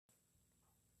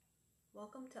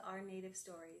Welcome to Our Native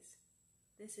Stories.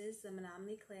 This is the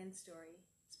Menominee Clan story,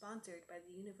 sponsored by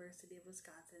the University of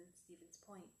Wisconsin-Stevens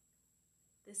Point.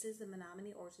 This is the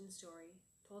Menominee origin story,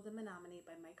 told in Menominee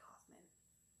by Mike Hoffman.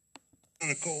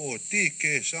 Ko o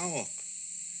tike sawak.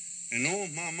 Eno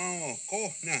mama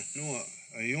ko na no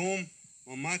ayom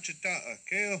mamachita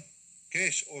akeo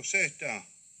kes oseta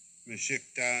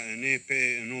mishikta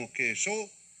nepe no keso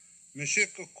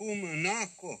mishikakum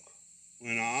nakok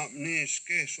when apnis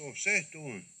kes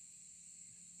osetun.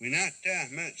 Winata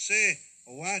met se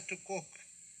owatukok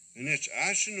and it's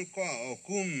ashenuka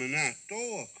okum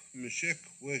manatoak mishik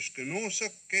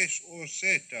wishkanosak kes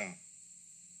oseta.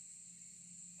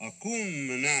 Akum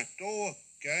manatoa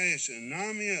kais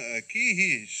namia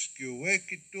akihi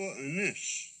skiwekito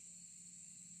anis.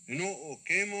 Eno o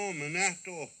kemo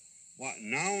manato wat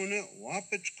naune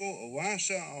wapetsko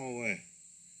awasa awe.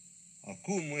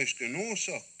 Akum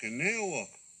weskenosa kenewak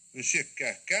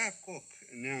misikakakok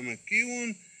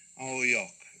namakiwun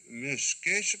aoyak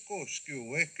miskesako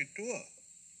skiwekito.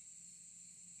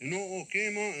 Eno o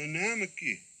kemo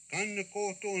namaki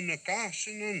kannakoto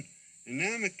nakasinan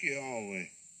namaki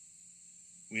awe.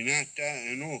 Winata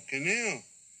eno keneo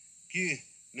ki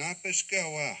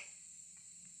napeskawa.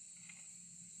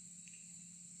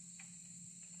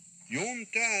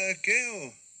 Yomta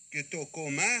akeo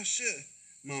kitoko mase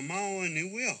mamawa ni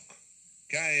wiok.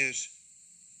 Kais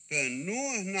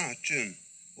penua nachin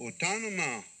o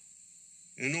tanama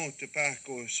eno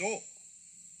tepako so.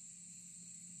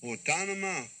 O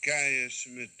tanama kais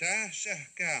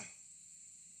metasaka.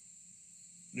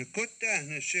 Nikuta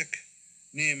nishik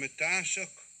ni metashak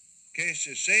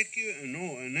kese sekyu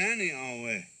no anani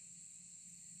awe.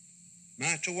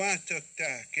 Machawatak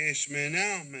ta kes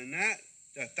menau menat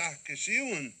ta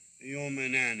takisiwan yo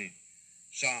menani.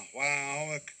 Sa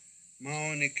awak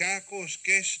maonikakos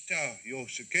kesta yo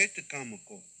seketa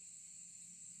kamako.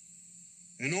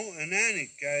 Eno anani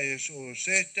kayas o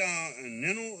seta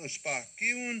neno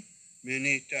espakiwan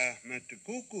menita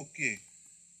matakuku ki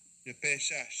de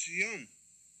pesasiyon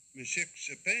misik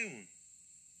sepewan.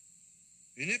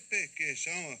 Inipe ke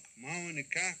sawak mawani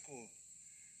kako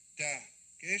ta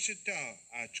kesita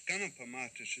achkana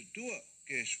pamata sedua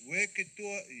kes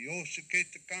wekitua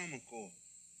yoseketa kamako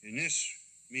inis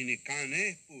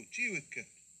minikane pu chiwiket.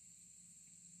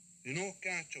 Ino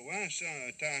kacho wasa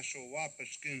atasho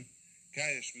wapaskin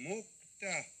kayas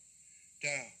mokta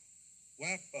ta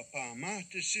wapa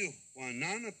pamata siu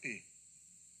wananapi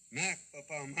mak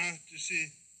pamata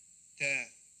si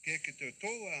ta kekito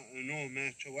toa no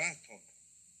machawatok.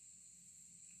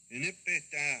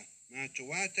 Inipeta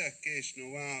machawata kes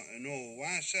no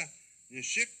wasa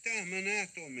nishikta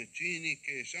manato mechini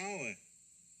kesawe.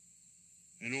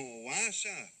 Eno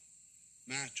wasa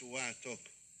machawatok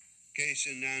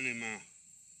kesinanima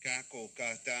kako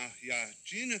kata ya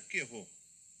china kiho.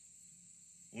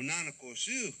 Unanako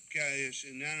siu kaya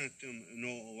sinanatum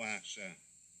no wasa.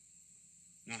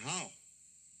 Nahao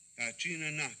ya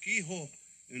china na kiho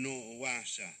no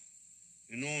wasa.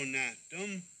 Eno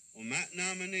natum o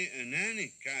matnamani anani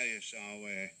kaya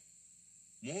sawe.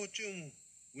 Mochum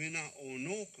wina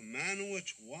onok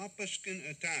manuach wapaskin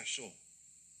ataso.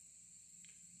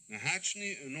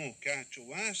 Nahachni no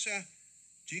kachawasa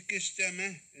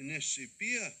chikisteme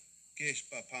inisipia kes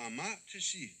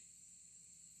papamatisi.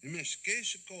 Imis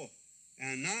kesiko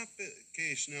anape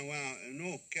kes nawa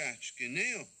no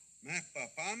kachkineo mak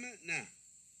papamat na.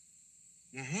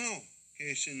 Nahao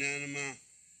kes inanima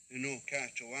no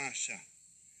kachawasa.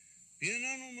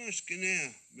 Pinano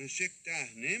maskinea mesikta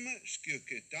nema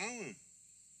skuketawam.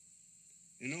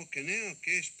 Ino keneo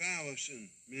kes pawasan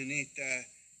menita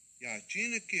ya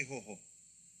china kihoho.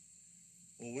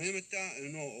 O wemata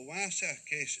ino owasa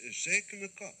kes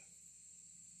esekmeka.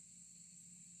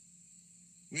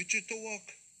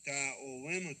 Wichitawak ta o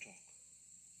wematok.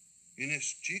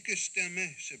 Ines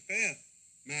chikesteme sepe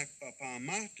mak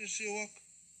papamatisiwak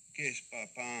kes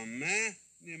papama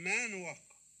ni manuak.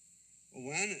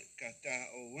 Owan kata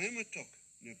o wematok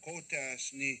ni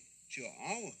kotas ni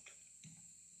awak.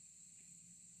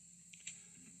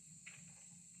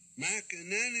 Mak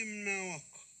nanim nawak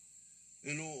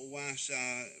ino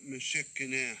wasa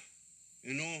mishikine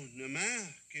ino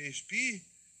nama kespi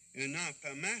ina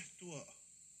pamahtua.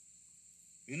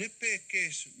 Inipe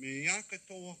kes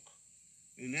miyakatawak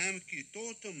inamki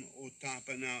totem o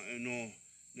tapana ino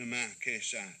nama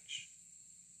kesats.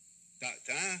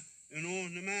 Tata ino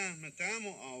nama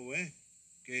matamo awe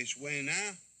kes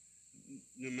wena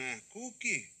nama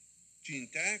kuki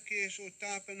chinta kes o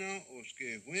tapana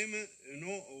oske wema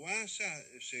ino wasa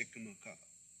sekmaka.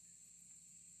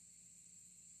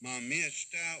 Ma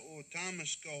miesta o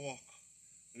tamaskawak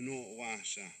ino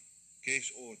wasa.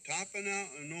 Kes o tapana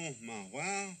no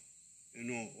mawa,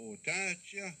 o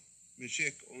tatia,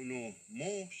 mishik no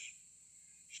mos,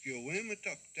 skio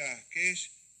wematak ta kes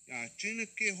ya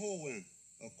chinake howen,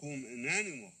 akum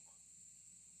inanimok.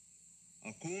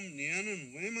 Akum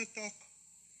nianan wematak,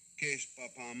 kes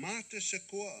papamata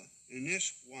sekua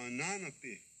inis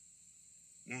wananapi.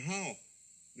 Nahau,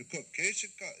 miko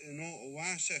kesika ino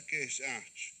owasa kes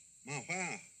arch,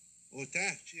 mawa, o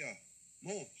tatia,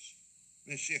 mos.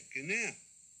 Meshikine,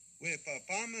 we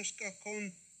papamaska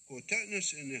kon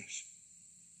kotetnus inis.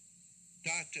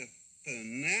 Tata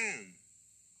penan.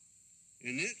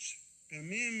 Inits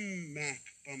pemimak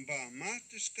pamba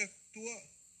matiska tua.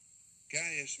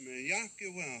 Kayas me yaki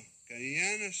wel,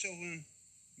 kayana sowin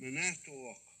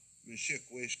menatook. Meshik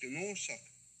weskenosak.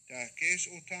 Ta kes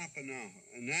o tapana,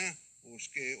 ana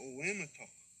oske o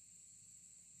wematok.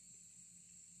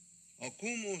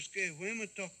 Akum oske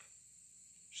wematok.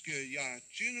 Ske ya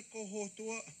chinako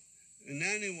hotua,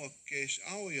 nani wa kes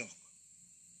awyok.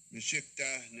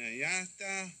 Mishikta na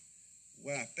yata,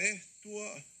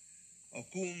 wapehtua,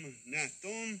 akum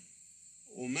natom,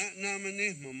 o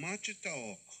matnamani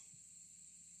mamachitaok.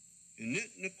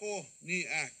 Init nako ni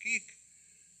akik,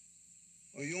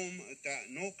 o yom ta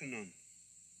nokanan.